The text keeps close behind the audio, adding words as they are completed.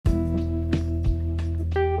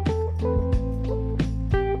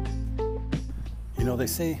they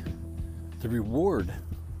say the reward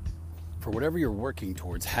for whatever you're working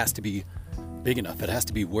towards has to be big enough. It has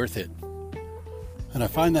to be worth it. And I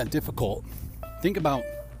find that difficult. Think about,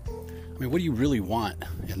 what do you really want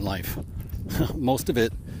in life? Most of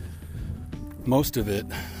it,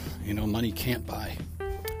 money can't buy.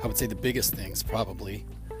 I would say the biggest things probably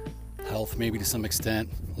health, maybe to some extent,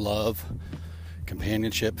 love,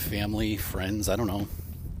 companionship, family, friends, I don't know,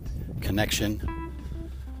 connection,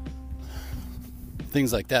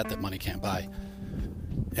 things like that money can't buy.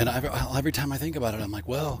 And every time I think about it, I'm like,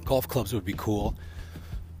 well, golf clubs would be cool,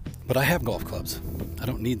 but I have golf clubs. I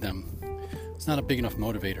don't need them. It's not a big enough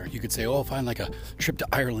motivator. You could say, oh, find like a trip to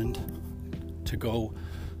Ireland to go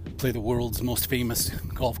play the world's most famous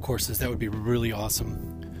golf courses. That would be really awesome.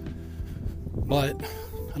 But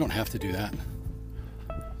I don't have to do that.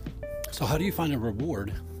 So how do you find a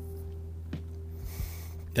reward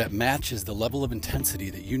that matches the level of intensity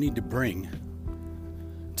that you need to bring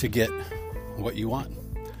to get what you want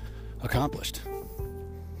accomplished?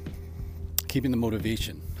 Keeping the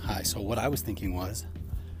motivation high. So what I was thinking was,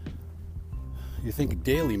 you think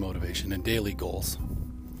daily motivation and daily goals.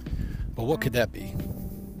 But what could that be?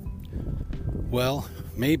 Well,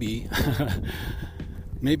 maybe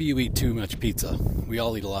you eat too much pizza. We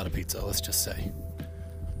all eat a lot of pizza, let's just say.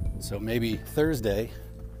 So maybe Thursday,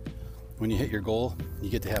 when you hit your goal, you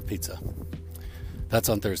get to have pizza. That's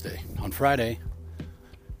on Thursday. On Friday,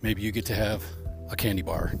 maybe you get to have a candy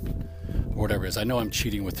bar or whatever it is. I know I'm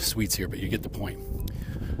cheating with the sweets here, but you get the point.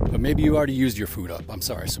 But maybe you already used your food up. I'm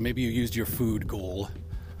sorry. So maybe you used your food goal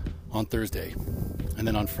on Thursday. And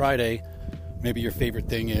then on Friday, maybe your favorite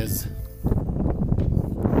thing is...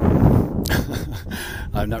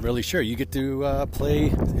 I'm not really sure. You get to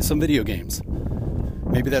play some video games.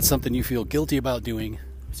 Maybe that's something you feel guilty about doing,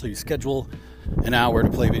 so you schedule an hour to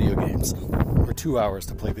play video games, or 2 hours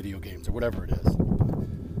to play video games, or whatever it is.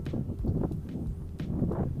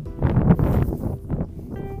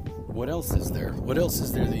 What else is there? What else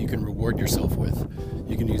is there that you can reward yourself with?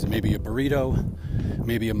 You can use maybe a burrito,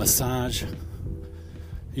 maybe a massage.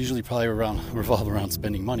 Usually probably revolve around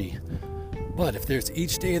spending money. But if there's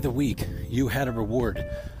each day of the week you had a reward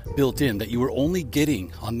built in that you were only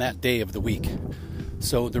getting on that day of the week.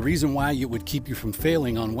 So the reason why it would keep you from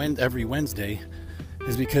failing on every Wednesday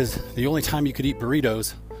is because the only time you could eat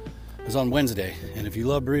burritos is on Wednesday. And if you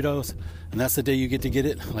love burritos and that's the day you get to get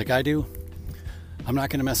it, like I do, I'm not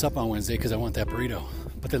going to mess up on Wednesday because I want that burrito.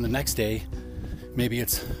 But then the next day, maybe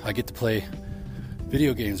I get to play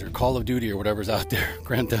video games or Call of Duty or whatever's out there,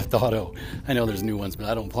 Grand Theft Auto. I know there's new ones, but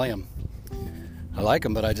I don't play them. I like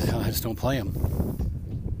them, but I just don't play them.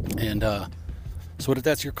 And so what if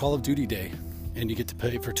that's your Call of Duty day and you get to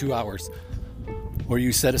play for 2 hours, or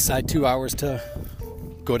you set aside 2 hours to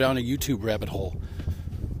go down a YouTube rabbit hole,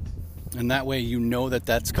 and that way you know that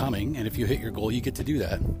that's coming, and if you hit your goal you get to do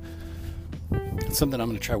that. It's something I'm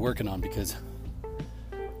going to try working on, because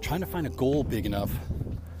trying to find a goal big enough,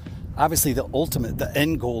 obviously the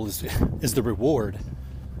end goal is the reward,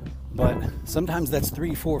 but sometimes that's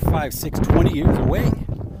 3, 4, 5, 6, 20 years away,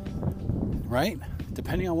 right?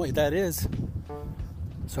 Depending on what that is.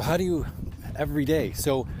 So how do you, every day,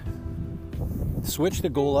 so switch the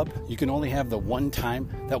goal up. You can only have that one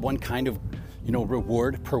kind of,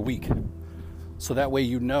 reward per week. So that way,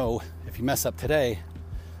 if you mess up today,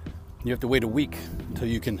 you have to wait a week until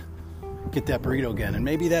you can get that burrito again. And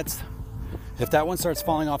maybe if that one starts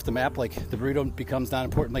falling off the map, like the burrito becomes not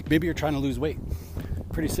important, like maybe you're trying to lose weight.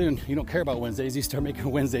 Pretty soon, you don't care about Wednesdays. You start making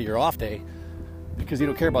Wednesday your off day because you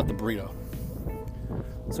don't care about the burrito.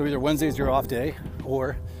 So either Wednesday's your off day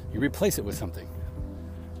or you replace it with something.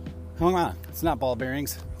 Come on, it's not ball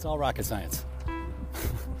bearings. It's all rocket science.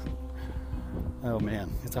 Oh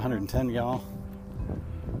man, it's 110, y'all.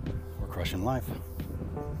 We're crushing life.